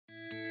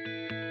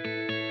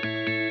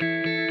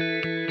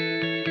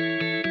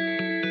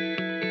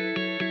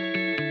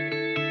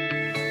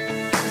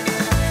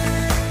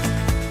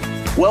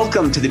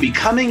Welcome to the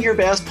Becoming Your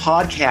Best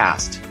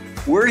podcast.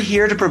 We're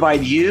here to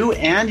provide you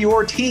and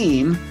your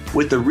team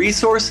with the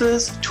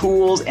resources,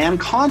 tools, and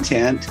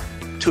content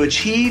to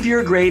achieve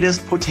your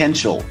greatest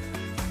potential.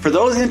 For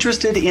those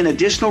interested in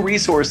additional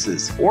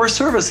resources or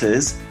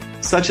services,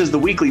 such as the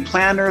weekly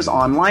planners,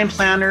 online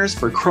planners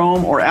for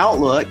Chrome or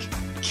Outlook,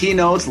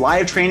 keynotes,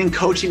 live training,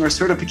 coaching, or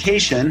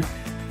certification,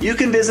 you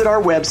can visit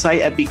our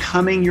website at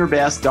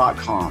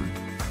becomingyourbest.com.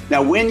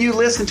 Now, when you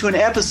listen to an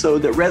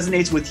episode that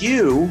resonates with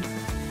you,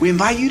 we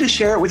invite you to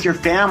share it with your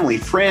family,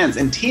 friends,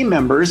 and team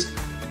members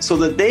so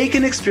that they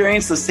can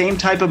experience the same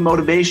type of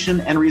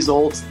motivation and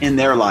results in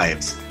their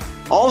lives.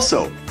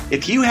 Also,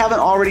 if you haven't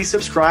already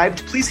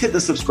subscribed, please hit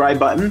the subscribe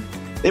button.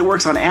 It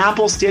works on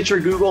Apple, Stitcher,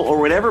 Google, or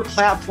whatever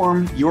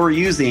platform you're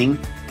using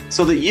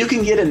so that you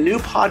can get a new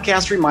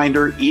podcast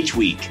reminder each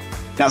week.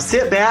 Now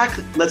sit back,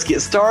 let's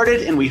get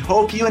started, and we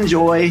hope you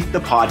enjoy the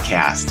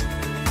podcast.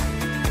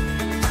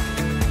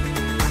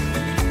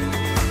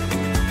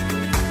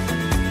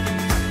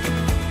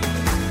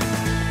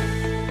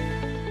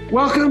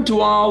 Welcome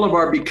to all of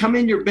our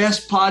Becoming Your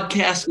Best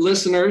podcast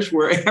listeners,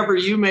 wherever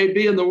you may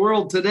be in the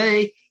world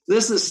today.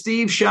 This is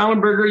Steve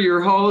Schallenberger,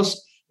 your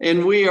host,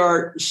 and we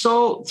are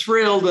so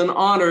thrilled and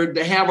honored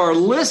to have our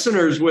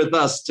listeners with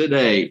us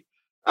today.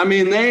 I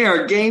mean, they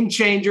are game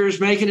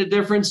changers, making a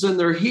difference, and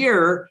they're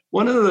here.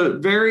 One of the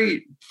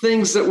very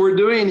things that we're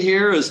doing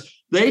here is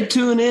they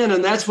tune in,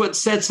 and that's what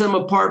sets them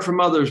apart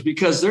from others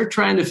because they're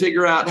trying to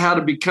figure out how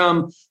to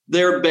become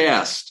their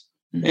best.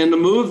 And to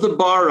move the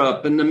bar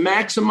up and to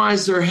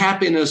maximize their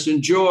happiness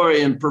and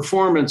joy and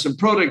performance and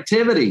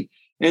productivity.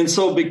 And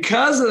so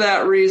because of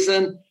that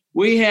reason,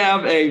 we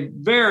have a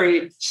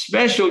very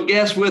special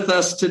guest with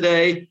us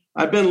today.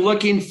 I've been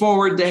looking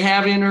forward to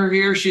having her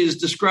here. She is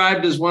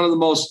described as one of the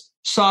most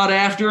sought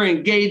after,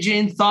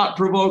 engaging,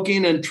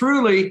 thought-provoking, and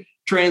truly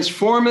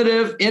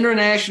transformative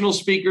international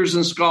speakers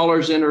and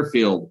scholars in her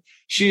field.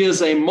 She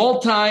is a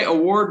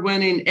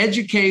multi-award-winning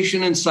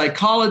education and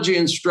psychology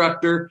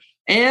instructor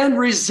and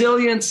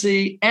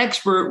resiliency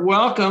expert.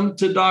 Welcome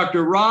to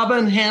Dr.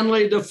 Robin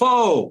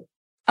Hanley-Dafoe.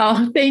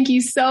 Oh, thank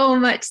you so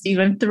much, Steve.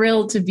 I'm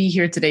thrilled to be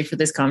here today for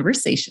this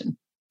conversation.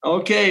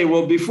 Okay,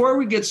 well, before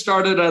we get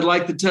started, I'd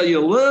like to tell you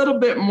a little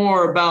bit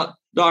more about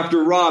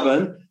Dr.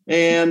 Robin.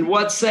 And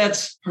what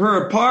sets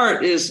her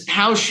apart is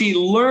how she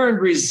learned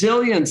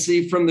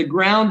resiliency from the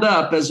ground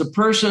up as a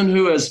person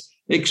who has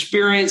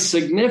experienced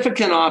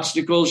significant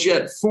obstacles,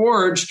 yet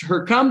forged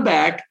her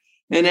comeback.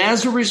 And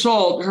as a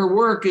result, her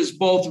work is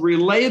both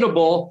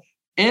relatable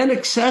and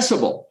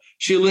accessible.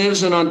 She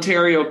lives in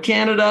Ontario,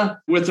 Canada,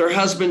 with her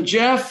husband,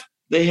 Jeff.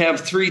 They have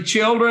 3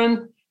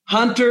 children,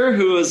 Hunter,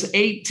 who is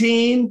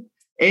 18,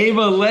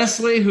 Ava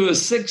Leslie, who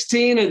is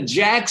 16, and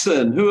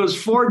Jackson, who is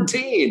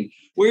 14.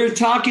 We were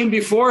talking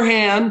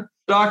beforehand,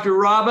 Dr.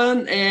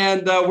 Robin,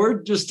 and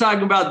we're just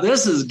talking about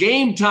this is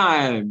game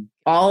time.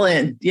 All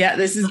in. Yeah,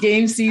 this is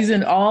game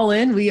season, all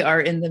in. We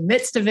are in the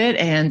midst of it,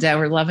 and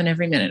we're loving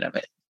every minute of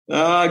it.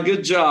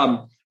 Good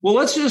job. Well,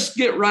 let's just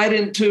get right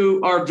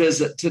into our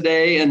visit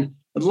today. And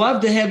I'd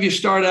love to have you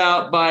start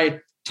out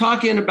by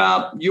talking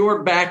about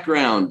your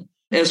background,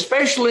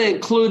 especially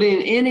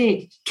including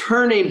any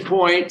turning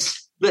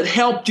points that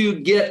helped you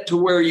get to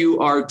where you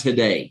are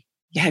today.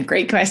 Yeah,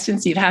 great question,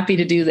 Steve. Happy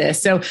to do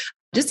this. So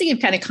just to give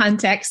kind of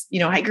context,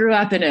 I grew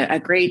up in a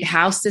great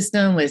house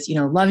system with,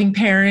 loving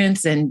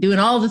parents and doing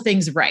all the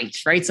things right?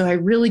 So I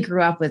really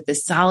grew up with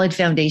this solid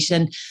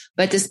foundation.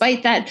 But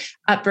despite that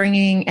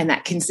upbringing and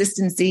that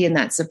consistency and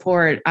that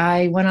support,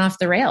 I went off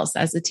the rails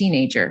as a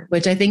teenager,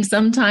 which I think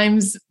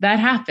sometimes that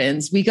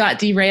happens. We got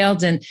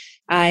derailed and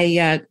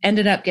I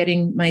ended up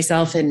getting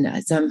myself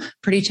in some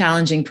pretty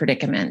challenging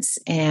predicaments.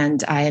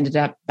 And I ended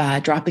up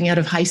dropping out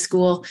of high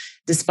school,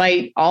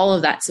 despite all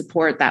of that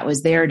support that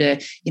was there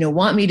to,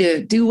 want me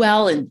to do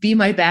well and be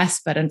my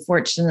best. But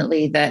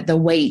unfortunately, the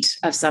weight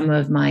of some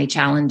of my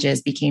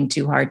challenges became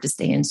too hard to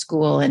stay in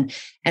school and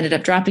ended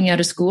up dropping out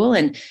of school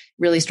and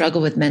really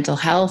struggled with mental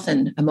health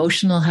and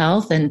emotional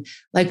health. And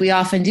like we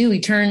often do, we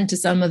turn to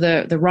some of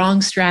the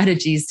wrong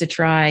strategies to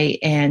try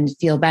and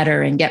feel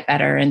better and get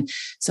better. And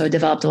so I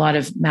developed a lot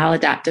of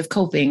maladaptive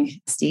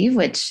coping, Steve,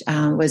 which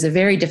was a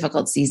very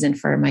difficult season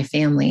for my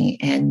family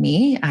and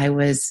me. I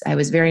was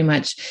very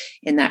much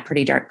in that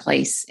pretty dark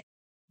place.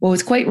 What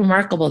was quite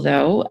remarkable,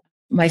 though,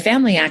 my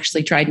family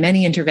actually tried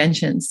many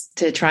interventions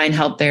to try and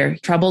help their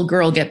troubled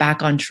girl get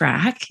back on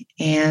track.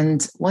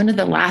 And one of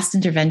the last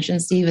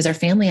interventions, Steve, is our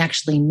family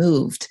actually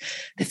moved.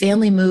 The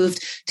family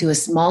moved to a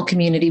small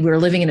community. We were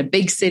living in a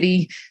big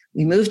city.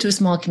 We moved to a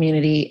small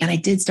community and I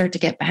did start to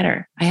get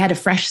better. I had a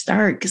fresh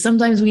start because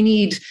sometimes we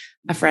need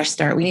a fresh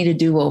start. We need a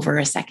do-over,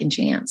 a second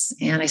chance.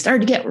 And I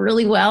started to get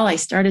really well. I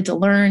started to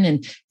learn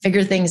and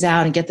figure things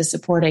out and get the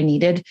support I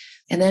needed.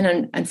 And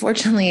then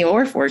unfortunately,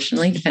 or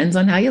fortunately, depends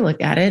on how you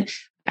look at it,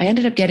 I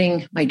ended up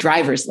getting my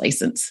driver's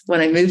license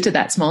when I moved to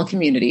that small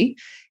community.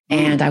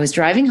 And I was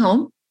driving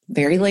home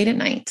very late at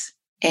night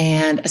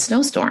and a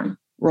snowstorm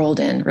rolled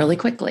in really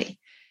quickly.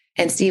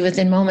 And see,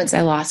 within moments,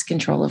 I lost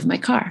control of my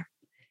car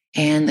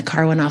and the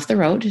car went off the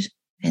road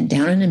and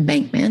down an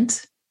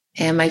embankment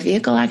And my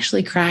vehicle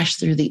actually crashed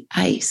through the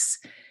ice.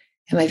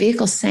 And my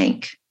vehicle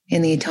sank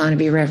in the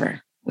Otonabee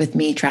River with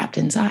me trapped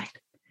inside.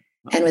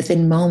 And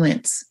within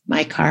moments,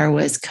 my car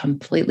was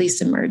completely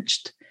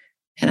submerged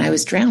and I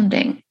was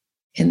drowning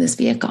in this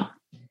vehicle.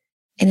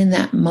 And in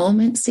that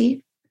moment,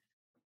 Steve,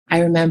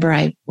 I remember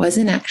I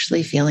wasn't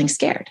actually feeling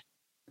scared.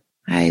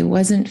 I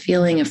wasn't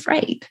feeling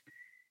afraid.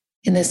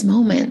 In this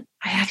moment,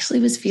 I actually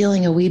was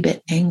feeling a wee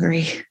bit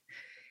angry.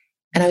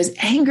 And I was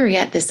angry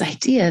at this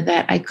idea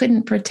that I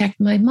couldn't protect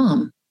my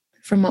mom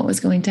from what was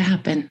going to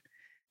happen.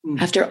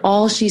 After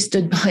all she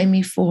stood by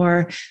me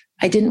for,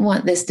 I didn't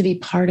want this to be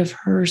part of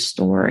her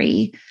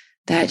story,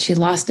 that she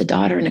lost a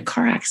daughter in a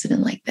car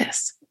accident like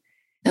this.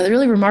 Now, the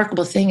really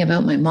remarkable thing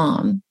about my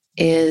mom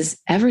is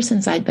ever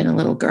since I'd been a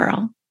little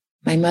girl,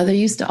 my mother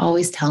used to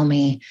always tell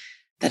me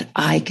that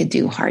I could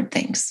do hard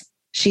things.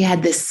 She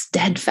had this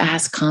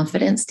steadfast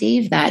confidence,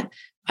 Steve, that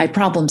I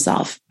problem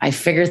solve. I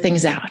figure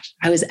things out.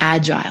 I was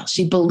agile.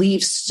 She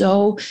believed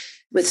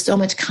with so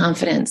much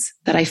confidence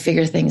that I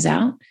figure things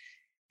out.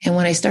 And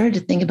when I started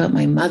to think about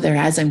my mother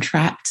as I'm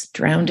trapped,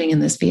 drowning in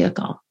this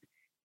vehicle,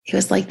 it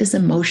was like this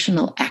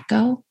emotional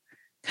echo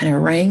kind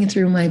of rang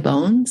through my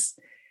bones.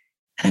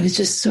 And I was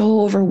just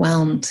so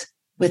overwhelmed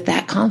with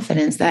that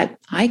confidence that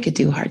I could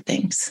do hard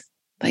things,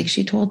 like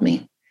she told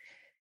me.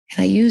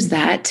 And I used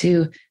that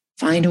to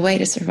find a way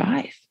to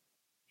survive.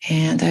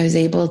 And I was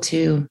able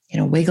to,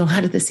 wiggle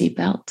out of the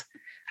seatbelt.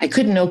 I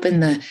couldn't open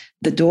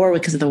the door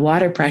because of the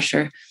water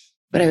pressure,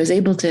 but I was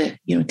able to,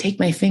 take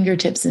my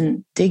fingertips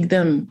and dig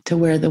them to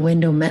where the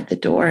window met the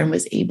door and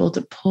was able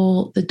to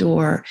pull the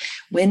door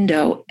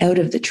window out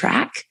of the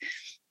track.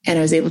 And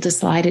I was able to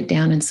slide it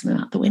down and swim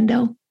out the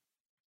window.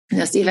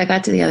 Now, Steve, I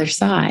got to the other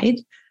side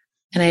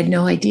and I had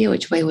no idea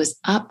which way was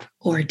up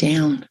or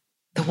down.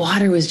 The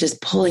water was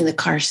just pulling the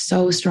car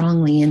so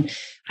strongly and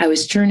I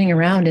was turning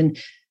around. And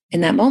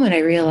in that moment, I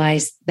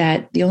realized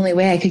that the only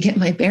way I could get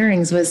my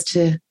bearings was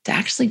to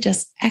actually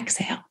just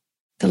exhale,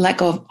 to let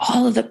go of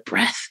all of the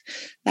breath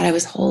that I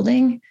was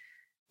holding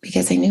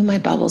because I knew my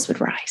bubbles would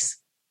rise.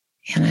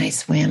 And I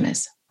swam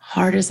as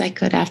hard as I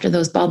could after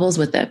those bubbles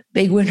with a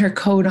big winter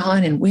coat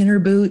on and winter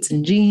boots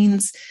and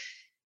jeans.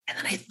 And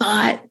then I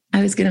thought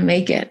I was going to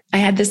make it. I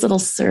had this little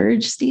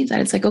surge, Steve, that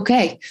it's like,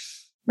 okay,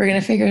 we're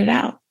going to figure it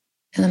out.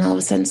 And then all of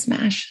a sudden,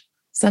 smash,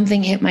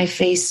 something hit my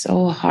face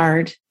so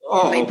hard.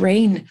 Oh. My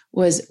brain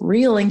was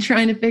reeling,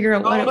 trying to figure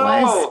out what it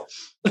was.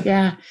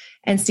 Yeah.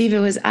 And Steve, it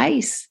was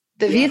ice.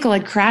 The vehicle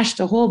had crashed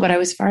a hole, but I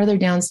was farther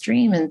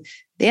downstream. And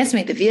they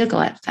estimate the vehicle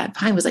at that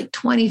time was like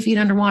 20 feet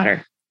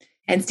underwater.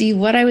 And Steve,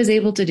 what I was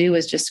able to do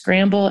was just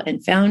scramble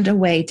and found a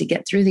way to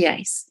get through the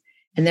ice.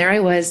 And there I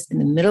was in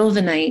the middle of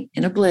the night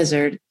in a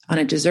blizzard on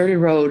a deserted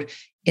road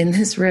in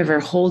this river,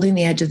 holding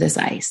the edge of this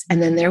ice.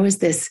 And then there was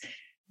this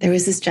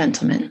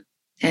gentleman,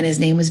 and his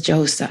name was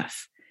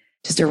Joseph,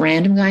 just a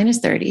random guy in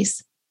his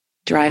 30s,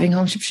 driving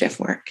home from shift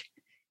work.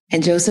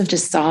 And Joseph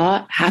just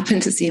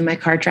happened to see my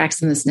car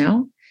tracks in the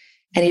snow.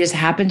 And he just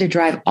happened to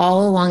drive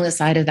all along the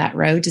side of that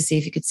road to see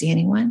if he could see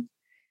anyone.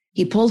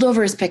 He pulled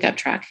over his pickup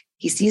truck.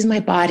 He sees my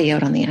body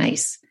out on the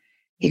ice.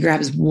 He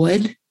grabs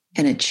wood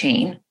and a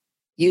chain,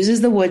 uses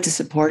the wood to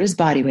support his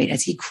body weight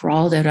as he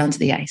crawled out onto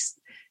the ice.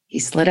 He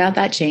slid out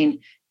that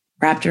chain,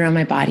 wrapped around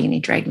my body, and he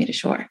dragged me to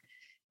shore.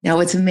 Now,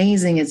 what's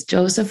amazing is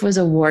Joseph was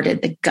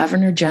awarded the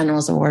Governor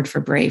General's Award for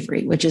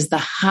Bravery, which is the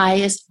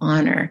highest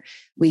honor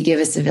we give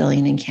a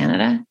civilian in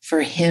Canada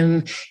for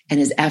him and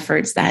his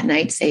efforts that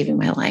night saving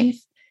my life.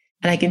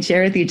 And I can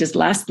share with you just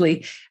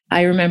lastly,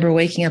 I remember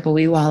waking up a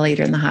wee while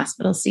later in the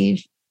hospital,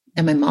 Steve,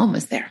 and my mom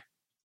was there.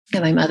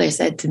 And my mother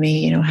said to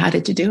me, how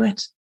did you do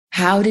it?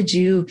 How did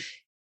you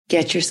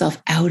get yourself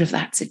out of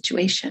that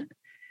situation?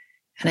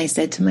 And I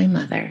said to my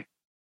mother,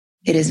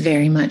 it is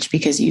very much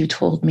because you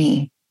told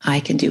me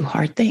I can do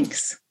hard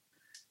things.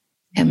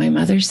 And my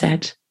mother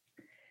said,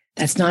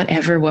 that's not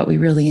ever what we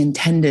really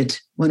intended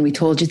when we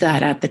told you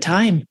that at the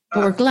time,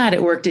 but we're glad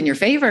it worked in your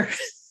favor.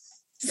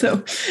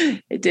 So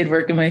it did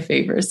work in my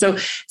favor. So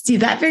see,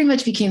 that very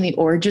much became the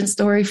origin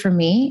story for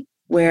me,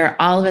 where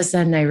all of a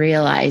sudden I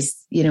realized,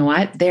 you know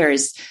what, there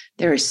is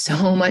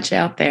so much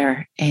out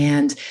there.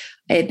 And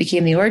it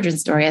became the origin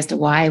story as to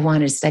why I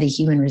wanted to study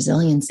human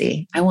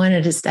resiliency. I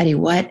wanted to study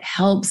what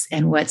helps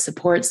and what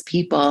supports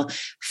people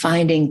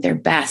finding their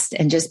best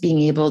and just being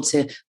able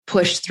to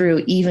push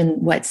through even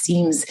what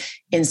seems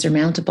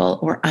insurmountable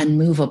or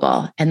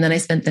unmovable. And then I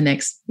spent the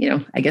next,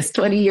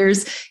 20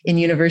 years in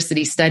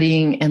university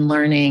studying and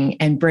learning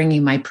and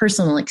bringing my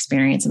personal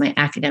experience and my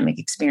academic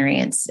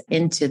experience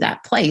into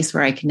that place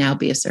where I can now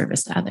be of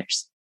service to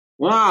others.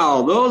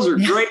 Wow, those are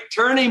great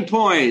turning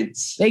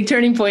points. Big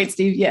turning points,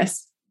 Steve.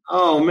 Yes.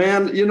 Oh,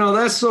 man,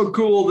 that's so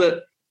cool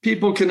that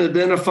people can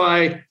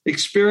identify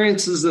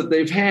experiences that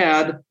they've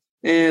had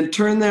and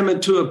turn them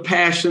into a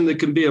passion that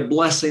can be a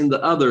blessing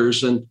to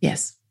others. And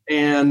yes,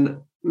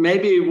 and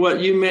maybe what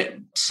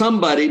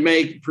somebody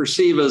may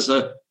perceive as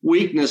a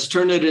weakness,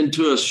 turn it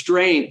into a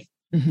strength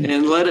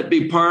and let it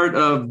be part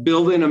of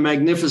building a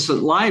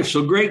magnificent life.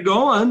 So great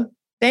going.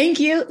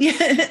 Thank you.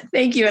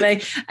 Thank you.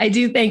 And I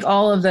do thank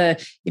all of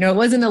the, it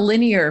wasn't a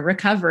linear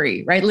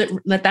recovery, right?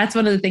 That's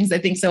one of the things I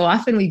think so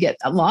often we get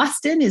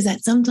lost in, is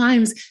that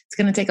sometimes it's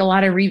going to take a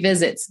lot of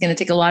revisits. It's going to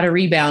take a lot of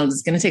rebounds.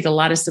 It's going to take a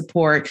lot of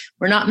support.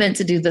 We're not meant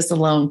to do this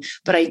alone,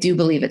 but I do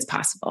believe it's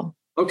possible.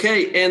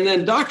 Okay. And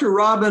then Dr.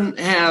 Robin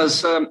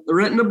has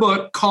written a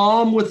book,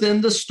 Calm Within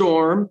the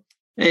Storm,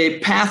 A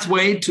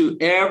Pathway to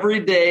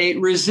Everyday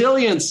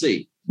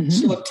Resiliency. Mm-hmm.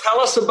 So tell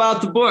us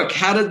about the book.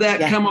 How did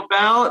that come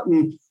about,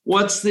 and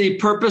what's the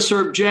purpose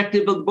or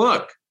objective of the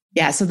book?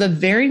 Yeah. So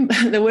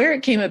where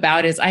it came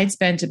about is I'd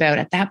spent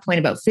at that point,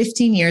 about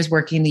 15 years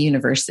working in the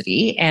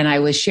university, and I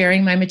was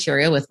sharing my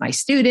material with my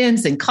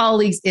students and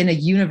colleagues in a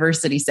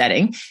university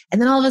setting. And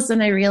then all of a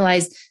sudden I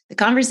realized the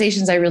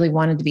conversations I really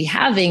wanted to be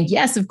having.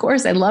 Yes, of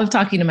course, I love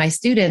talking to my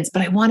students,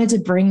 but I wanted to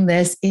bring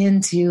this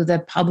into the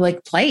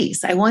public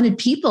place. I wanted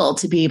people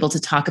to be able to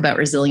talk about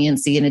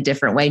resiliency in a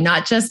different way,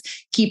 not just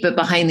keep it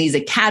behind these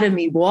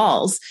academy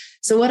walls.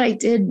 So what I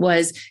did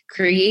was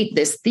create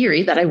this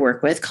theory that I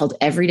work with called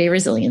everyday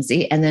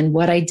resiliency. And then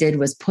what I did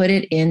was put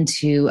it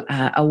into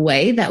a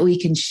way that we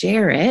can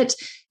share it.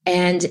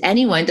 And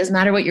anyone, doesn't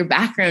matter what your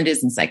background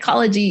is in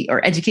psychology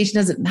or education,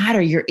 doesn't matter.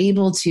 You're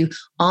able to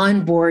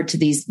onboard to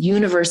these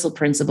universal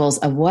principles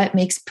of what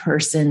makes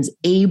persons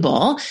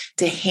able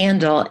to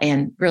handle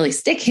and really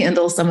stick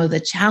handle some of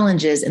the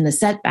challenges and the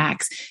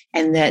setbacks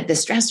and the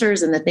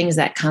stressors and the things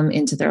that come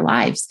into their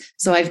lives.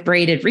 So I've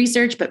braided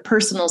research, but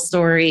personal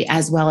story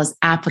as well as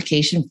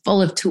application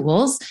full of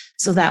tools.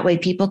 So that way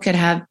people could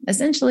have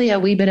essentially a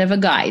wee bit of a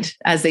guide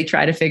as they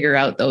try to figure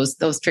out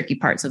those tricky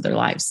parts of their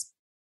lives.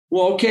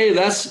 Well, okay,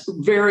 that's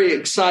very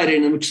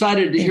exciting. I'm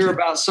excited to hear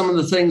about some of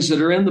the things that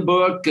are in the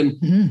book.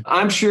 And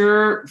I'm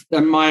sure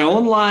in my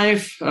own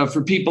life,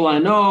 for people I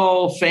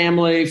know,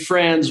 family,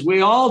 friends, we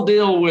all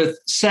deal with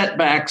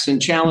setbacks and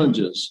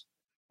challenges.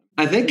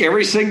 I think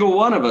every single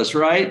one of us,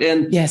 right?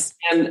 And yes.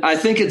 And I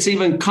think it's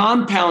even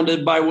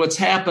compounded by what's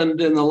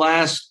happened in the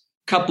last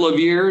couple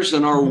of years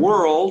in our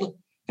world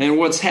and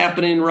what's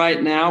happening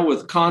right now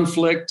with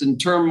conflict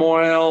and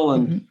turmoil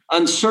and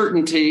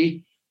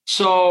uncertainty.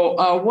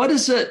 So what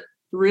does it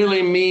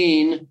really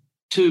mean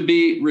to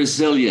be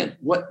resilient?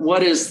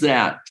 What is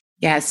that?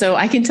 Yeah, so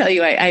I can tell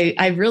you,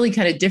 I really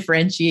kind of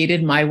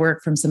differentiated my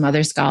work from some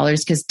other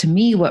scholars, because to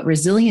me, what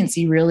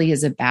resiliency really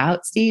is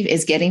about, Steve,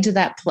 is getting to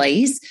that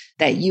place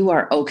that you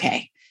are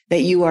okay,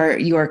 that you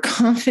are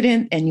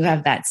confident and you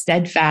have that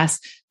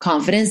steadfast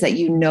confidence that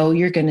you know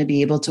you're going to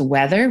be able to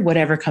weather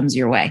whatever comes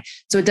your way.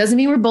 So it doesn't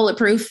mean we're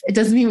bulletproof. It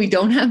doesn't mean we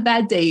don't have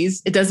bad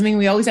days. It doesn't mean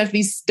we always have to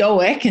be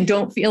stoic and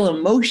don't feel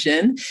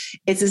emotion.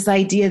 It's this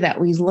idea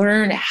that we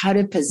learn how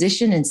to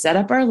position and set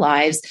up our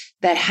lives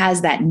that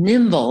has that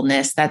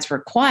nimbleness that's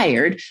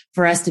required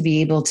for us to be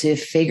able to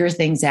figure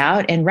things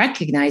out and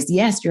recognize,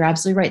 yes, you're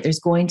absolutely right. There's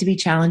going to be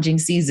challenging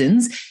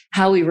seasons.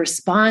 How we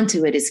respond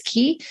to it is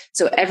key.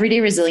 So everyday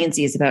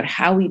resiliency is about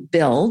how we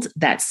build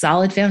that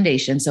solid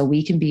foundation so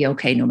we can be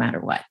okay no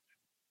matter what.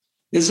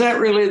 Is that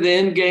really the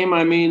end game?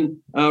 I mean,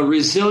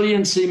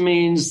 resiliency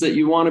means that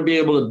you want to be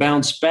able to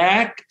bounce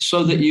back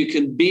so that you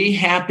can be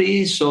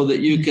happy, so that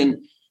you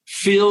can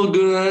feel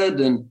good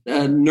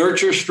and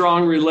nurture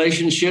strong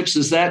relationships.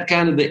 Is that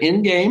kind of the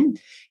end game?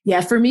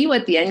 Yeah, for me,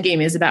 what the end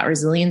game is about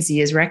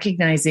resiliency is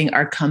recognizing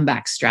our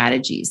comeback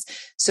strategies.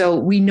 So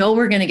we know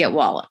we're going to get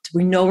walloped.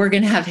 We know we're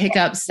going to have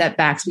hiccups,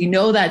 setbacks. We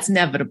know that's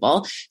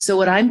inevitable. So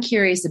what I'm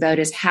curious about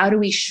is how do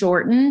we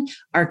shorten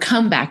our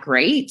comeback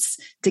rates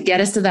to get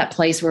us to that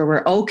place where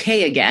we're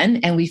okay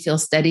again and we feel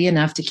steady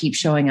enough to keep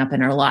showing up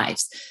in our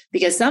lives?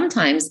 Because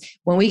sometimes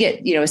when we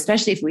get,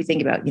 especially if we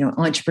think about,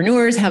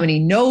 entrepreneurs, how many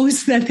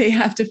no's that they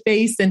have to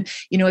face. And,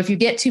 if you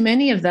get too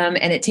many of them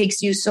and it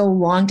takes you so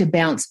long to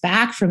bounce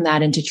back from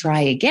that and to try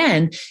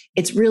again,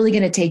 it's really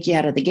going to take you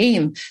out of the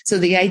game. So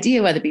the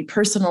idea, whether it be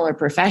personal or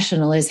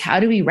professional, is how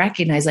do we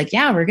recognize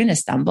we're going to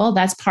stumble.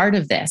 That's part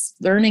of this.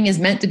 Learning is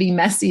meant to be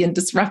messy and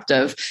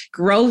disruptive.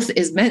 Growth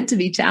is meant to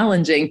be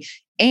challenging.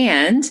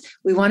 And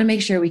we want to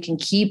make sure we can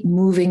keep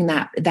moving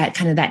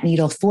that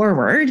needle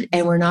forward,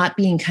 and we're not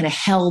being kind of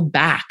held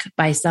back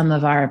by some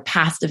of our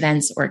past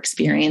events or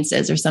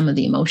experiences or some of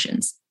the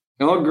emotions.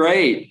 Oh,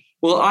 great.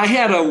 Well, I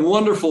had a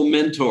wonderful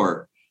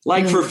mentor,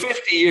 for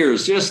 50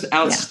 years, just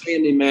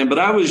outstanding man. But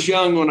I was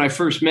young when I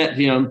first met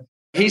him.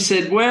 He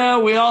said,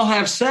 well, we all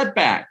have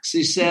setbacks.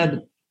 He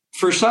said,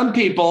 for some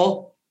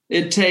people,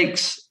 it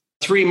takes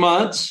 3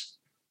 months.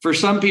 For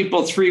some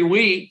people, 3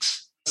 weeks.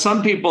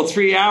 Some people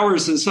 3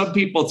 hours and some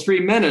people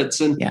 3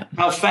 minutes. And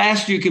how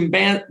fast you can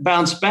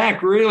bounce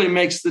back really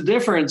makes the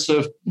difference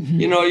of,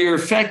 your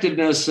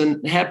effectiveness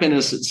and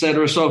happiness, et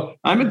cetera. So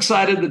I'm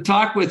excited to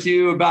talk with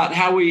you about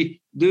how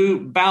we do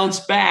bounce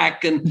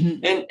back.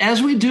 And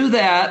as we do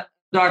that,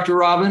 Dr.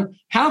 Robin,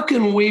 how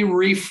can we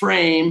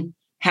reframe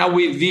how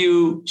we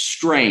view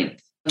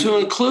strength to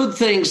include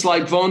things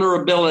like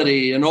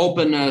vulnerability and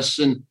openness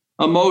and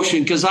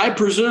emotion? Because I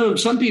presume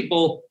some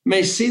people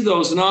may see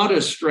those not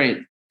as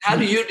strength. How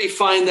do you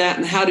define that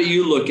and how do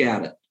you look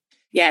at it?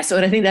 Yeah. So,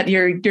 and I think that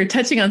you're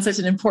touching on such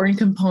an important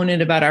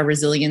component about our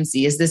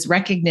resiliency is this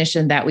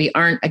recognition that we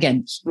aren't,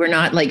 again, we're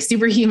not like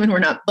superhuman. We're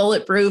not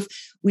bulletproof.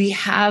 We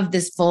have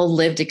this full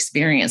lived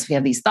experience. We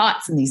have these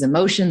thoughts and these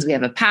emotions. We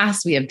have a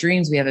past, we have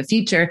dreams, we have a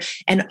future.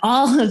 And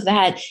all of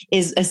that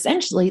is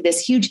essentially this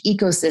huge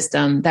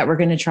ecosystem that we're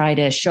going to try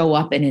to show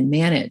up in and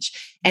manage.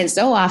 And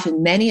so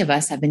often, many of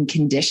us have been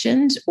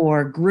conditioned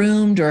or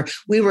groomed, or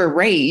we were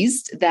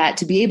raised that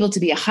to be able to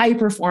be a high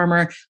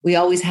performer, we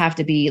always have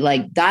to be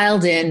like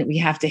dialed in. We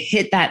have to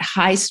hit that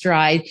high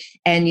stride.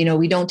 And,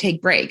 we don't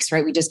take breaks,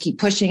 right? We just keep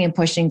pushing and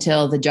pushing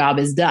till the job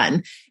is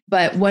done.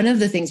 But one of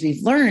the things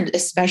we've learned,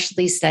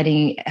 especially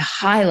studying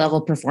high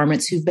level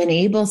performance, who've been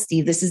able,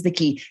 Steve, this is the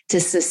key, to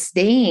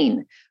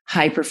sustain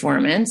high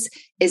performance,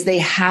 is they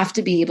have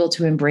to be able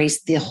to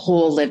embrace the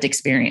whole lived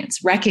experience,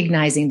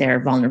 recognizing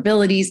their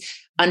vulnerabilities,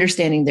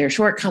 understanding their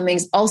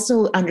shortcomings,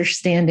 also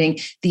understanding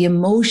the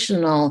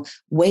emotional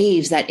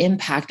waves that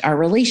impact our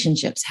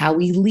relationships, how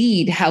we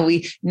lead, how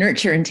we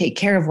nurture and take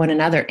care of one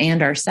another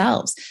and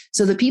ourselves.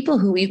 So the people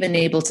who we've been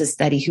able to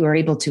study who are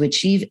able to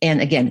achieve and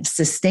again,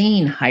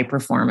 sustain high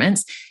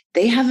performance,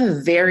 they have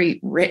a very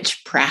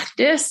rich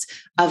practice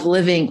of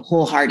living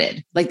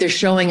wholehearted. Like they're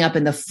showing up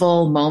in the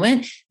full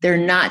moment. They're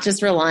not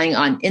just relying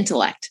on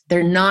intellect.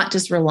 They're not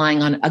just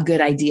relying on a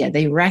good idea.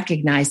 They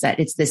recognize that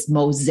it's this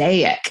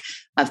mosaic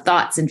of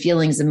thoughts and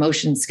feelings,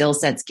 emotions, skill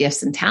sets,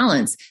 gifts, and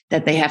talents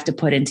that they have to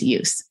put into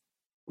use.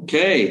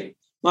 Okay.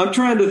 I'm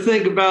trying to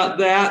think about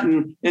that.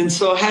 And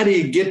so how do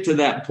you get to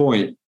that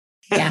point?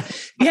 Yeah.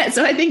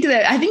 So I think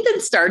the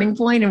starting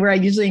point and where I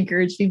usually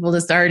encourage people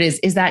to start is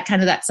that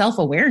kind of that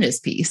self-awareness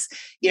piece.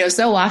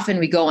 So often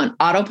we go on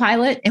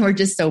autopilot and we're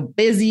just so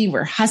busy,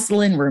 we're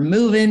hustling, we're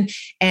moving,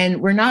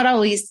 and we're not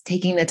always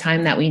taking the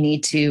time that we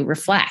need to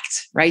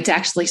reflect, right? To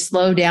actually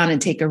slow down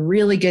and take a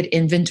really good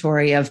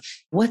inventory of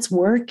what's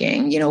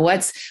working,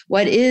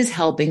 what is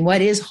helping,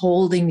 what is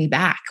holding me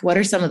back? What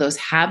are some of those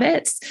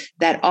habits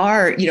that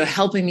are,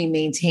 helping me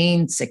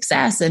maintain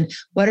success? And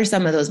what are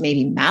some of those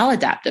maybe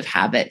maladaptive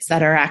habits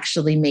that are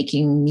actually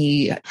making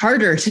me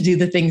harder to do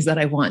the things that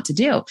I want to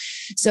do?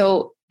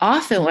 So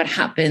often what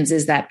happens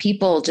is that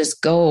people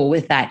just go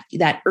with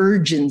that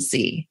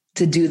urgency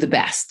to do the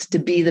best, to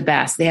be the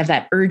best. They have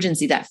that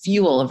urgency, that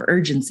fuel of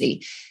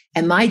urgency.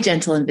 And my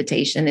gentle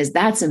invitation is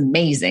that's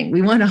amazing.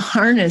 We want to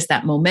harness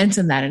that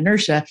momentum, that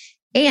inertia,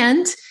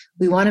 and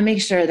we want to make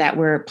sure that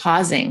we're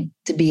pausing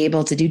to be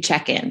able to do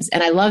check-ins.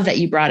 And I love that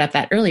you brought up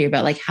that earlier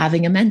about like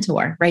having a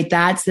mentor, right?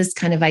 That's this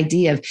kind of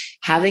idea of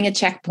having a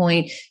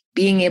checkpoint,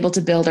 being able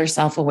to build our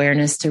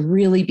self-awareness to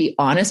really be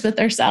honest with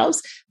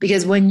ourselves.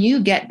 Because when you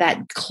get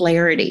that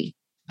clarity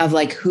of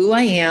like who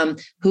I am,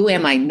 who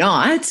am I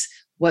not,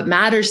 what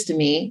matters to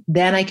me,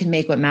 then I can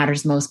make what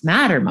matters most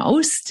matter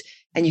most.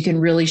 And you can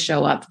really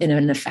show up in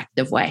an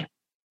effective way.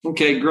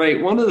 Okay,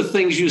 great. One of the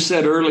things you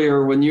said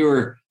earlier when you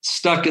were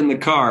stuck in the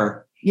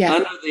car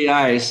under the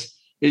ice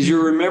is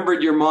you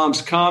remembered your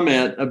mom's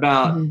comment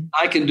about,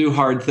 I can do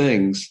hard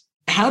things.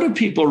 How do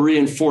people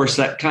reinforce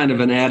that kind of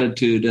an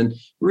attitude and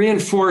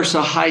reinforce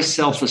a high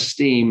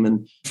self-esteem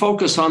and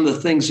focus on the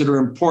things that are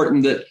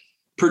important that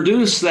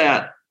produce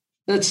that?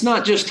 It's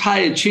not just high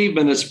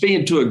achievement, it's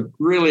being to a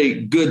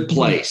really good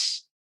place.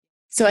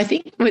 So I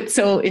think what's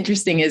so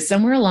interesting is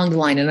somewhere along the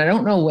line, and I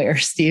don't know where,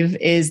 Steve,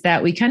 is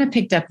that we kind of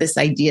picked up this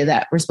idea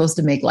that we're supposed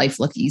to make life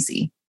look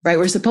easy, right?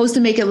 We're supposed to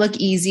make it look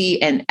easy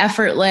and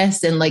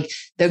effortless, and like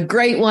the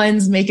great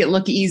ones make it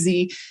look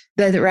easy.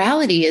 The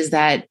reality is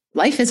that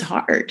life is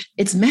hard.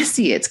 It's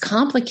messy. It's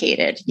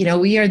complicated.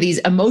 We are these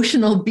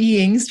emotional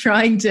beings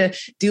trying to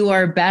do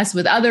our best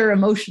with other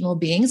emotional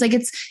beings. Like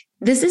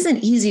this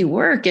isn't easy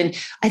work. And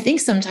I think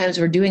sometimes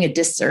we're doing a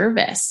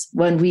disservice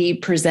when we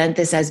present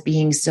this as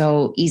being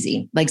so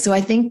easy. So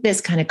I think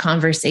this kind of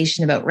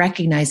conversation about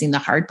recognizing the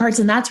hard parts,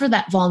 and that's where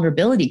that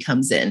vulnerability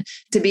comes in,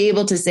 to be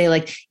able to say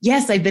like,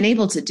 yes, I've been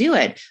able to do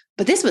it,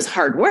 but this was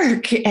hard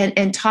work,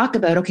 and talk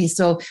about, okay,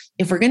 so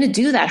if we're going to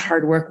do that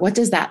hard work, what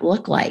does that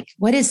look like?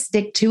 What is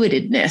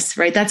stick-to-itedness,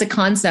 right? That's a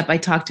concept I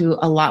talk to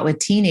a lot with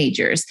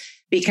teenagers,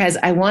 because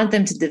I want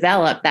them to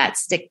develop that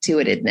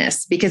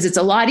stick-to-itedness, because it's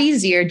a lot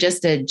easier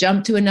just to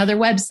jump to another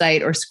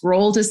website or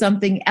scroll to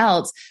something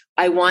else.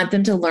 I want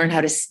them to learn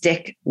how to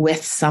stick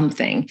with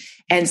something.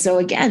 And so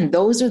again,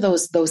 those are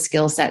those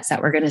skill sets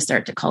that we're going to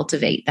start to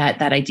cultivate,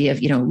 that idea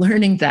of,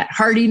 learning that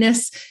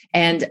hardiness.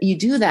 And you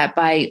do that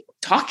by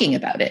talking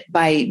about it,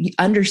 by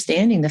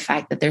understanding the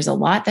fact that there's a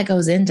lot that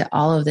goes into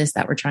all of this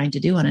that we're trying to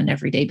do on an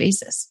everyday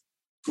basis.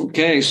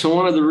 Okay. So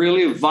one of the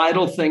really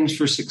vital things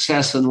for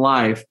success in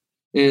life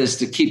is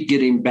to keep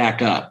getting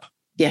back up.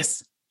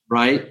 Yes.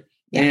 Right?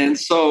 Yeah. And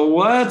so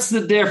what's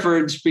the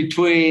difference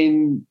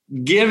between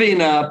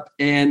giving up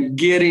and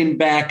getting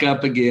back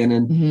up again?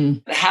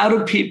 And how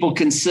do people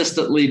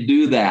consistently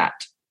do that?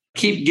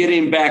 Keep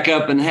getting back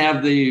up and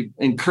have the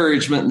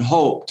encouragement and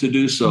hope to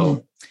do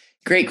so.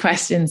 Great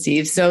question,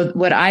 Steve. So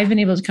what I've been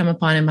able to come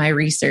upon in my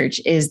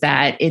research is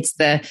that it's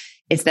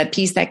that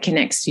piece that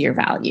connects to your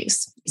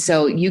values.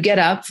 So you get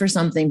up for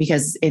something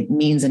because it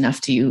means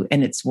enough to you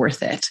and it's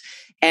worth it.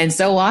 And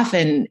so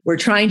often we're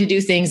trying to do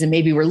things and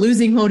maybe we're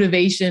losing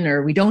motivation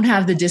or we don't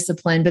have the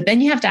discipline. But then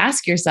you have to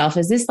ask yourself,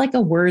 is this like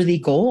a worthy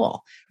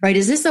goal, right?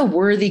 Is this a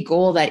worthy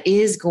goal that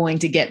is going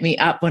to get me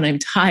up when I'm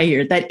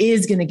tired, that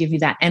is going to give you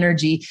that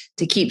energy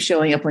to keep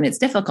showing up when it's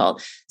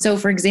difficult? So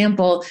for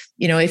example,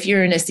 if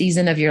you're in a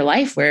season of your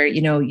life where,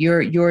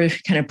 you're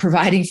kind of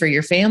providing for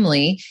your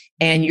family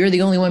and you're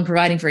the only one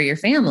providing for your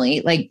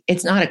family, like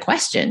it's not a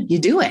question. You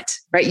do it,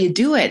 right? You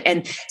do it.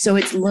 And so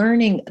it's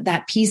learning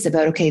that piece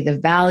about, okay, the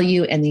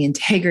value and the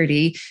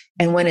integrity.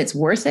 And when it's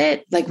worth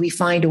it, like we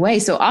find a way.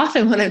 So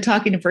often when I'm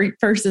talking to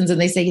persons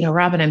and they say,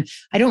 Robin,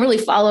 I don't really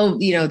follow,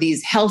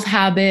 these health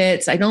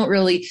habits. I don't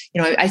really,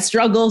 I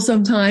struggle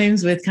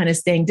sometimes with kind of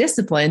staying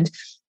disciplined.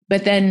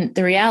 But then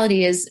the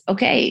reality is,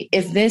 okay,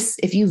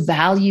 if you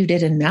valued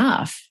it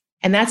enough,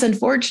 and that's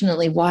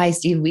unfortunately why,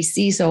 Steve, we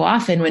see so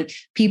often when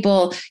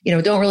people,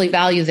 don't really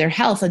value their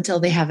health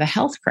until they have a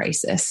health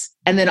crisis.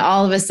 And then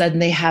all of a sudden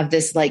they have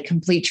this like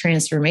complete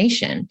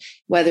transformation,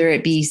 whether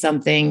it be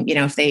something,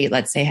 if they,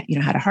 let's say,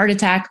 had a heart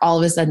attack, all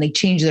of a sudden they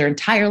change their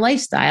entire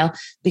lifestyle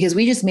because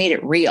we just made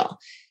it real.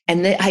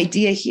 And the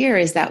idea here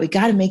is that we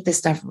got to make this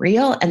stuff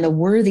real, and the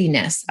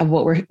worthiness of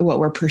what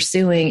we're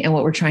pursuing and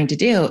what we're trying to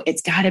do,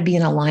 it's got to be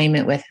in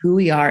alignment with who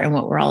we are and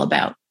what we're all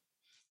about.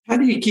 How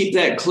do you keep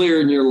that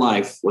clear in your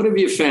life? What have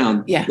you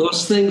found? Yeah.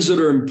 Those things that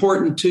are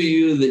important to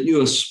you, that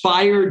you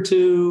aspire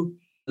to,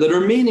 that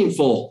are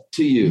meaningful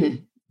to you. Mm-hmm.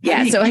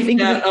 Yeah. So I think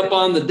that up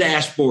on the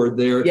dashboard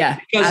there. Yeah,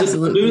 because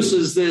absolutely. It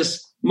produces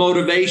this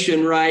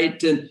motivation,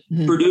 right? And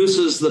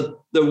produces the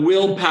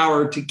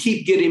willpower to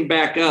keep getting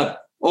back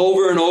up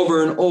over and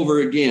over and over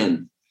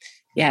again.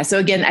 Yeah. So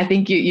again, I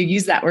think you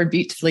use that word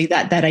beautifully,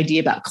 that idea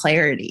about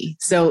clarity.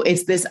 So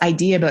it's this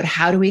idea about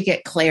how do we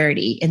get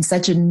clarity in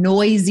such a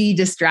noisy,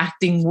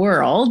 distracting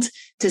world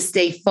to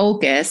stay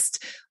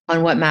focused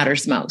on what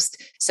matters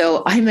most.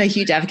 So I'm a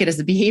huge advocate as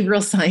a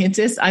behavioral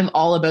scientist. I'm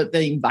all about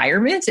the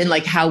environment and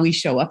like how we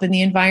show up in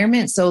the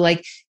environment. So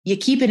like you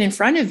keep it in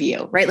front of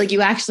you, right? Like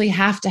you actually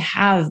have to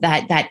have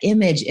that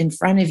image in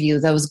front of you,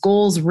 those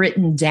goals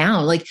written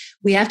down. Like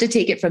we have to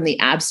take it from the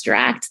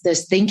abstract,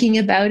 this thinking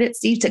about it,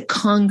 Steve, to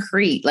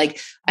concrete.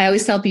 Like I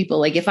always tell people,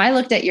 like if I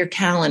looked at your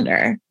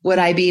calendar, would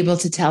I be able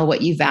to tell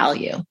what you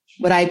value?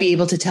 Would I be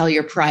able to tell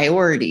your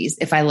priorities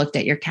if I looked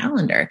at your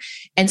calendar?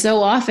 And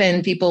so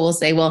often people will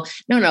say, well,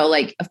 no,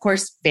 like, of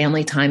course,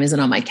 family time isn't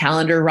on my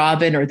calendar,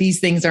 Robin, or these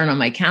things aren't on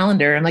my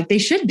calendar. I'm like, they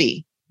should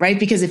be, right?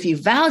 Because if you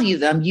value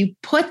them, you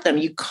put them,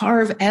 you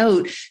carve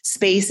out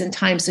space and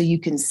time so you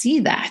can see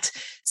that.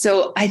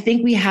 So I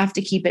think we have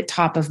to keep it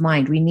top of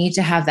mind. We need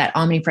to have that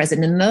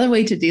omnipresent. And another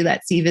way to do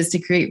that, Steve, is to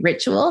create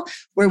ritual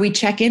where we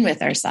check in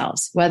with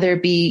ourselves, whether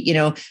it be,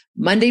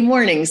 Monday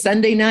morning,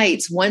 Sunday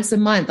nights, once a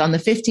month, on the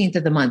 15th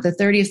of the month, the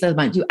 30th of the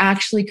month. You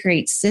actually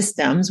create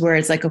systems where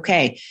it's like,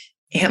 okay,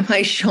 am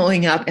I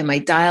showing up? Am I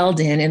dialed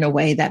in a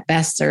way that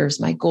best serves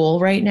my goal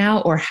right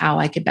now, or how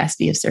I could best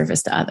be of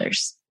service to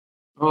others?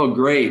 Oh,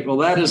 great. Well,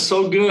 that is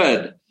so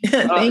good.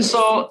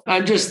 So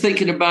I'm just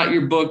thinking about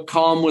your book,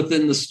 Calm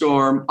Within the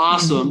Storm.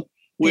 Awesome.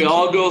 Mm-hmm. We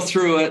all go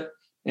through it.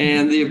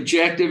 And the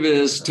objective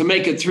is to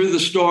make it through the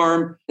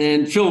storm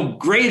and feel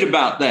great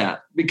about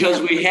that because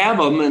we have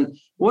them. And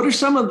what are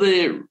some of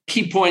the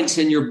key points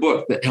in your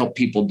book that help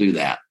people do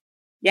that?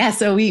 Yeah.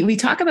 So we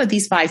talk about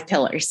these 5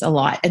 pillars a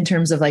lot in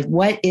terms of like,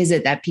 what is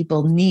it that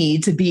people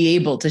need to be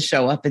able to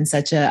show up in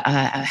such a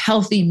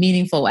healthy,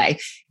 meaningful way?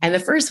 And the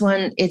first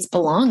one, it's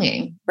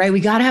belonging, right? We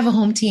got to have a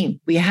home team.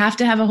 We have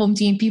to have a home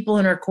team, people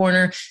in our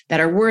corner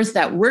that are worth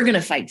that we're going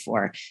to fight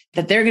for,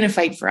 that they're going to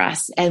fight for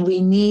us. And we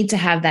need to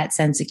have that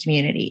sense of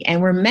community,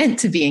 and we're meant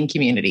to be in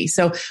community.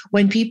 So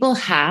when people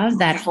have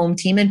that home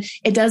team, and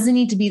it doesn't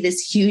need to be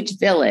this huge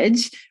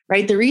village,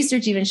 right? The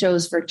research even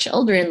shows for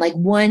children, like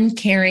one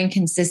caring,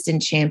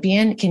 consistent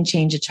champion can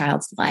change a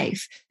child's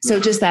life. So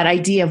just that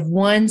idea of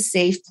one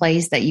safe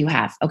place that you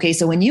have. Okay.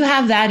 So when you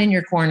have that in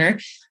your corner,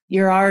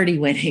 you're already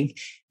winning.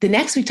 The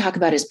next we talk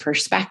about is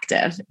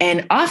perspective.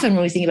 And often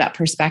when we think about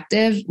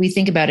perspective, we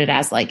think about it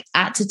as like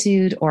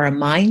attitude or a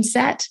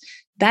mindset.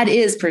 That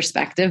is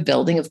perspective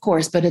building, of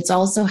course, but it's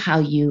also how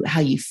you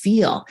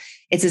feel.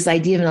 It's this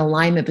idea of an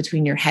alignment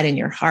between your head and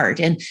your heart.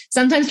 And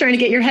sometimes trying to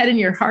get your head and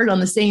your heart on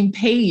the same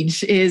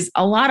page is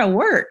a lot of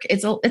work.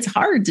 It's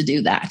hard to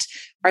do that.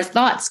 Our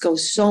thoughts go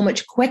so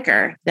much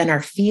quicker than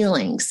our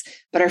feelings,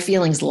 but our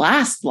feelings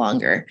last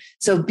longer.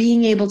 So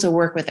being able to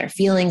work with our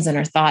feelings and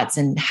our thoughts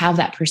and have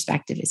that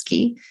perspective is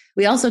key.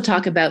 We also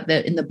talk about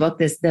in the book,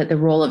 the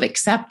role of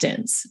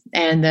acceptance.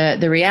 And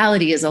the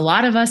reality is a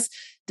lot of us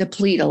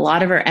deplete a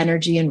lot of our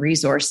energy and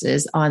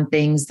resources on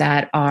things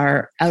that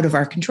are out of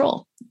our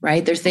control,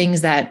 right? They're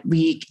things that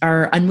we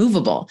are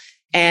unmovable.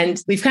 And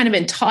we've kind of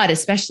been taught,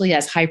 especially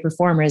as high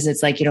performers,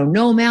 it's like,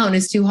 no mountain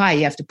is too high.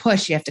 You have to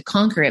push, you have to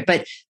conquer it.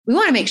 But we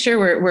want to make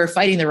sure we're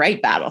fighting the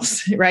right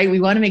battles, right? We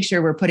want to make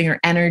sure we're putting our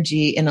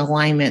energy in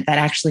alignment that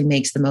actually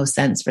makes the most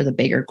sense for the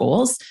bigger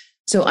goals.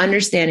 So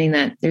understanding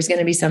that there's going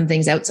to be some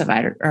things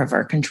outside of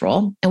our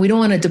control, and we don't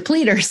want to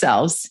deplete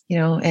ourselves,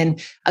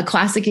 and a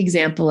classic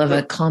example of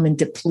a common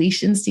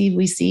depletion, Steve,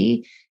 we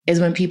see is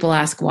when people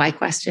ask why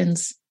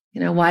questions.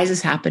 Why is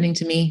this happening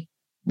to me?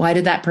 Why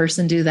did that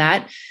person do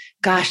that?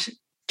 Gosh,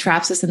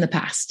 traps us in the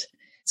past.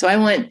 So I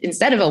want,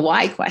 instead of a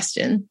why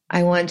question,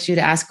 I want you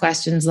to ask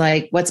questions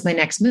like, what's my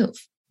next move?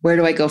 Where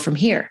do I go from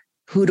here?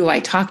 Who do I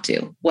talk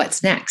to?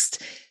 What's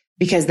next?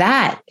 Because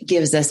that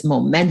gives us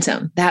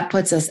momentum. That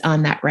puts us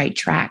on that right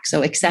track.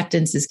 So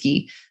acceptance is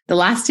key. The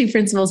last two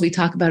principles we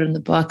talk about in the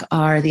book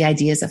are the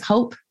ideas of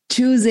hope,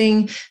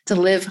 choosing to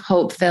live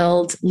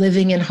hope-filled,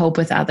 living in hope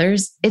with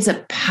others. It's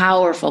a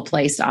powerful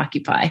place to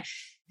occupy.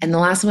 And the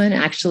last one,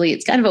 actually,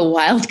 it's kind of a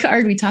wild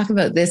card. We talk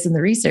about this in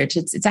the research.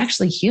 It's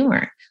actually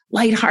humor,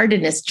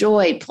 lightheartedness,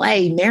 joy,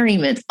 play,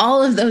 merriment.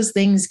 All of those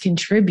things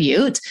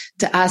contribute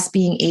to us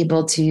being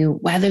able to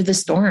weather the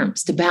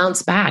storms, to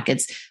bounce back.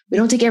 We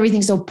don't take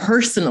everything so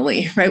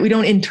personally, right? We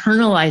don't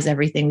internalize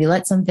everything. We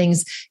let some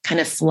things kind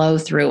of flow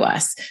through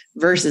us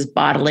versus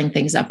bottling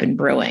things up and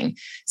brewing.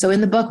 So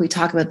in the book, we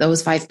talk about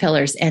those 5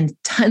 pillars and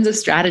tons of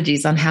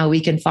strategies on how we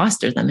can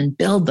foster them and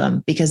build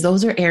them, because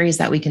those are areas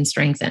that we can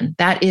strengthen.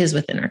 That is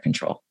within our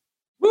control.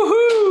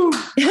 Woohoo!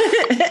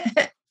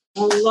 I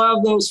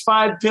love those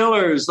 5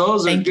 pillars.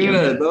 Those are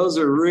good. Those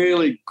are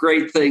really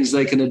great things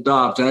they can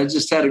adopt. I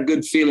just had a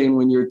good feeling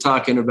when you were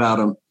talking about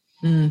them.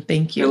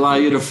 Thank you. They allow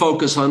you to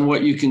focus on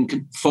what you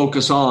can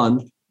focus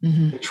on,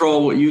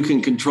 control what you can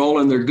control,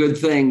 and they're good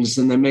things,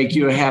 and they make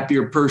you a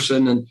happier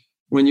person. And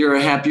when you're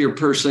a happier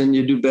person,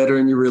 you do better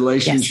in your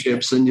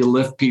relationships, and you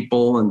lift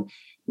people. And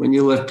when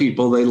you lift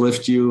people, they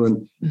lift you.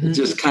 And it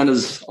just kind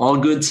of all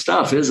good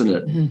stuff, isn't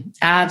it?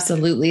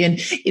 Absolutely. And,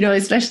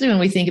 especially when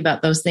we think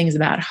about those things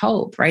about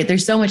hope, right?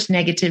 There's so much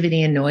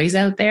negativity and noise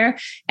out there,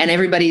 and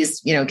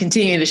everybody's,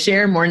 continuing to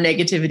share more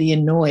negativity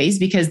and noise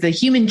because the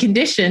human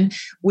condition,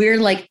 we're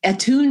like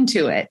attuned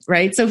to it,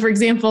 right? So for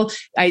example,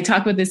 I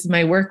talk about this in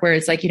my work where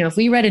it's like, if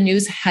we read a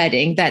news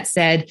heading that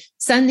said,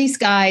 sunny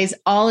skies,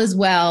 all is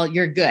well,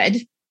 you're good,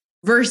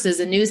 versus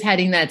a news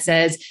heading that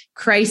says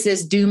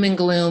crisis, doom and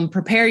gloom,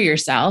 prepare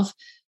yourself.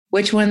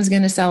 Which one's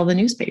going to sell the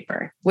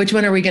newspaper? Which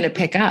one are we going to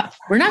pick up?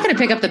 We're not going to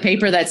pick up the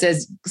paper that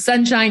says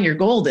sunshine, you're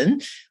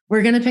golden.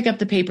 We're going to pick up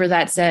the paper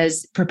that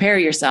says prepare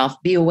yourself,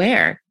 be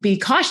aware, be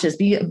cautious,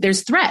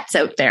 there's threats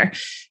out there.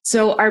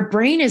 So our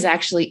brain is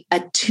actually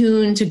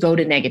attuned to go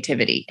to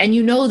negativity. And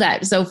you know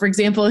that. So for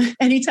example,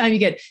 anytime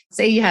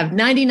say you have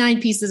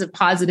 99 pieces of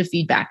positive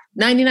feedback,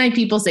 99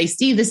 people say,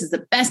 Steve, this is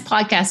the best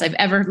podcast I've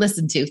ever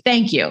listened to.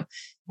 Thank you.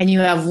 And you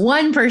have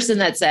one person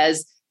that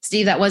says,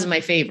 Steve, that wasn't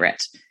my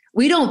favorite.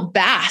 We don't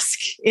bask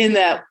in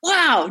that,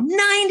 wow,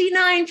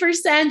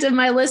 99% of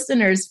my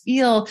listeners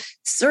feel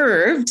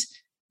served.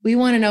 We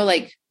want to know,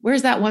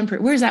 where's that one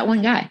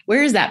guy?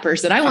 Where is that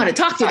person? I want to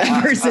talk to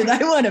that person. I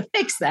want to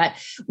fix that.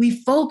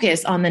 We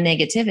focus on the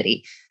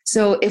negativity.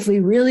 So if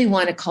we really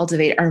want to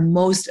cultivate our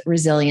most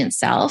resilient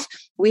self,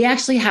 we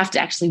actually have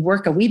to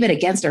work a wee bit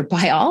against our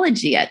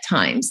biology at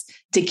times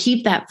to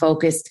keep that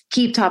focused,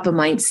 keep top of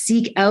mind,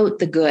 seek out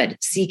the good,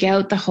 seek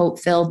out the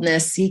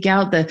hope-filledness, seek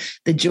out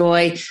the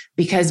joy.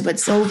 Because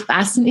what's so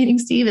fascinating,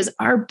 Steve, is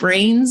our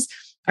brains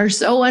are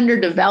so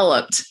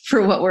underdeveloped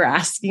for what we're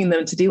asking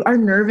them to do. Our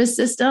nervous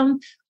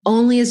system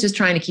only is just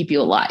trying to keep you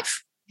alive.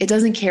 It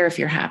doesn't care if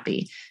you're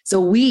happy.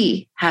 So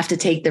we have to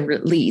take the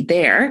lead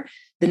there.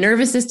 The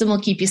nervous system will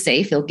keep you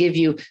safe. It'll give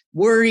you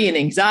worry and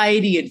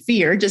anxiety and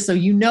fear, just so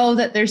you know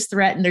that there's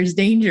threat and there's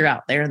danger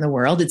out there in the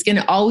world. It's going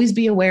to always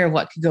be aware of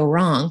what could go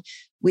wrong.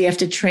 We have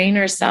to train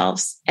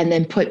ourselves and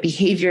then put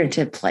behavior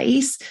into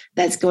place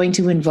that's going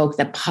to invoke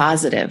the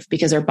positive,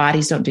 because our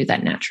bodies don't do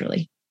that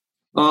naturally.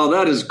 Oh,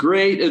 that is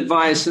great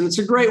advice. And it's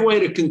a great way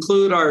to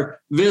conclude our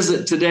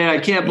visit today. I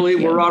can't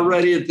believe we're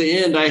already at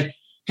the end. I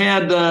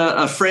had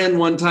a friend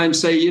one time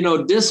say,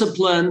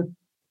 discipline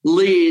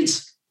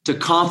leads to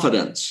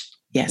confidence.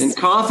 Yes. And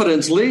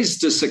confidence leads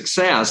to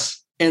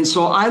success. And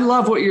so I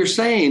love what you're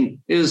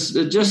saying is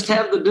just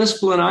have the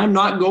discipline. I'm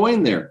not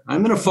going there.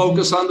 I'm going to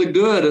focus on the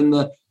good and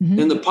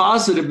the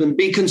positive and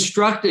be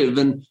constructive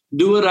and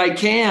do what I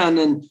can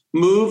and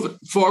move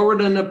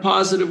forward in a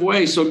positive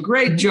way. So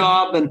great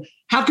job. And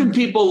how can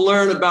people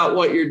learn about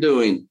what you're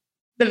doing?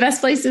 The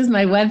best place is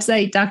my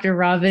website,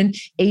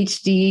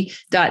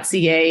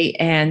 drrobinhd.ca.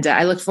 And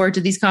I look forward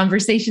to these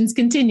conversations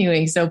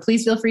continuing. So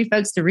please feel free,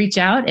 folks, to reach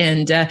out.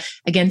 And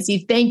again,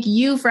 Steve, thank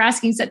you for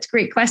asking such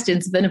great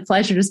questions. It's been a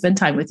pleasure to spend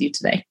time with you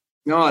today.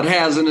 No, it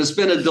has. And it's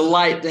been a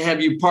delight to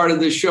have you part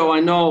of this show. I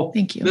know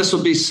this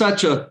will be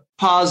such a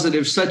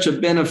positive, such a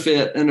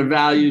benefit and a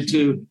value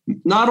to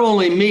not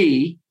only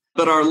me,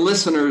 but our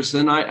listeners.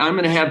 And I'm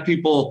going to have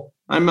people,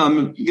 I'm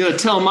going to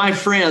tell my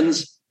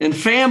friends and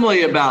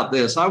family about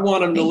this. I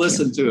want them to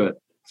listen to it.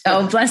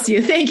 Oh, bless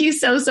you. Thank you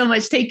so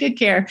much. Take good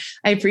care.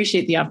 I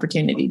appreciate the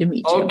opportunity to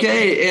meet you.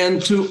 Okay. And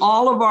to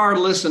all of our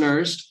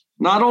listeners,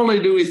 not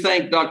only do we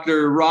thank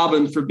Dr.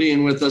 Robin for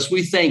being with us,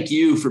 we thank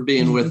you for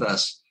being with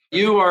us.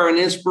 You are an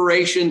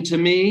inspiration to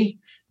me,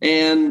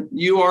 and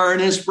you are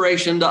an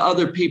inspiration to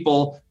other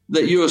people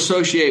that you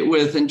associate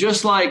with. And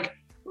just like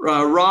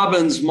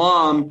Robin's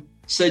mom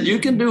said, you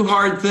can do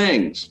hard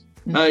things.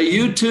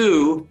 You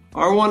too,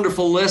 our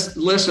wonderful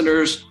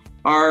listeners,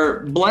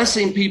 are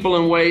blessing people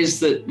in ways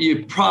that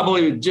you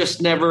probably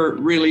just never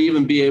really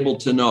even be able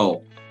to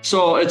know.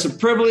 So it's a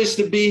privilege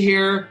to be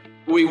here.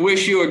 We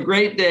wish you a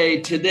great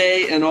day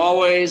today and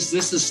always.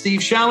 This is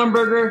Steve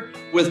Schallenberger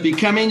with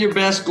Becoming Your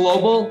Best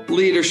Global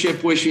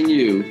Leadership, wishing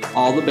you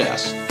all the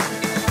best.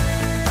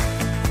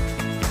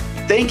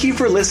 Thank you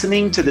for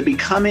listening to the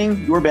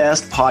Becoming Your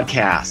Best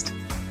podcast.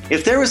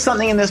 If there was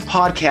something in this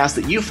podcast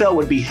that you felt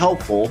would be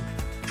helpful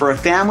for a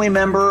family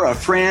member, a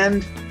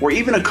friend, or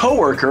even a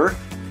coworker,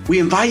 we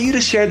invite you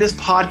to share this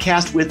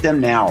podcast with them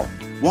now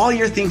while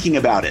you're thinking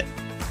about it.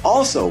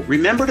 Also,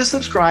 remember to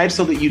subscribe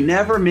so that you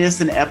never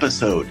miss an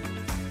episode.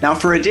 Now,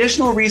 for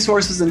additional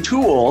resources and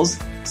tools,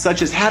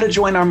 such as how to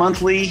join our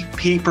monthly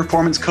peak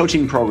performance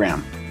coaching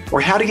program, or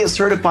how to get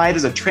certified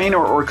as a trainer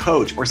or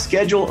coach, or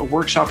schedule a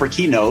workshop or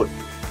keynote,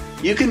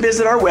 you can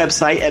visit our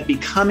website at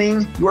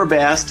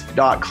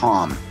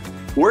becomingyourbest.com.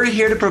 We're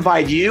here to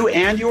provide you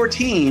and your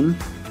team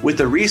with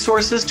the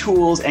resources,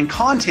 tools, and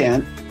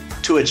content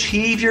to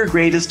achieve your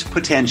greatest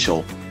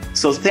potential.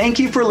 So thank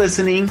you for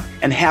listening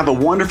and have a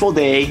wonderful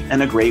day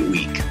and a great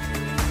week.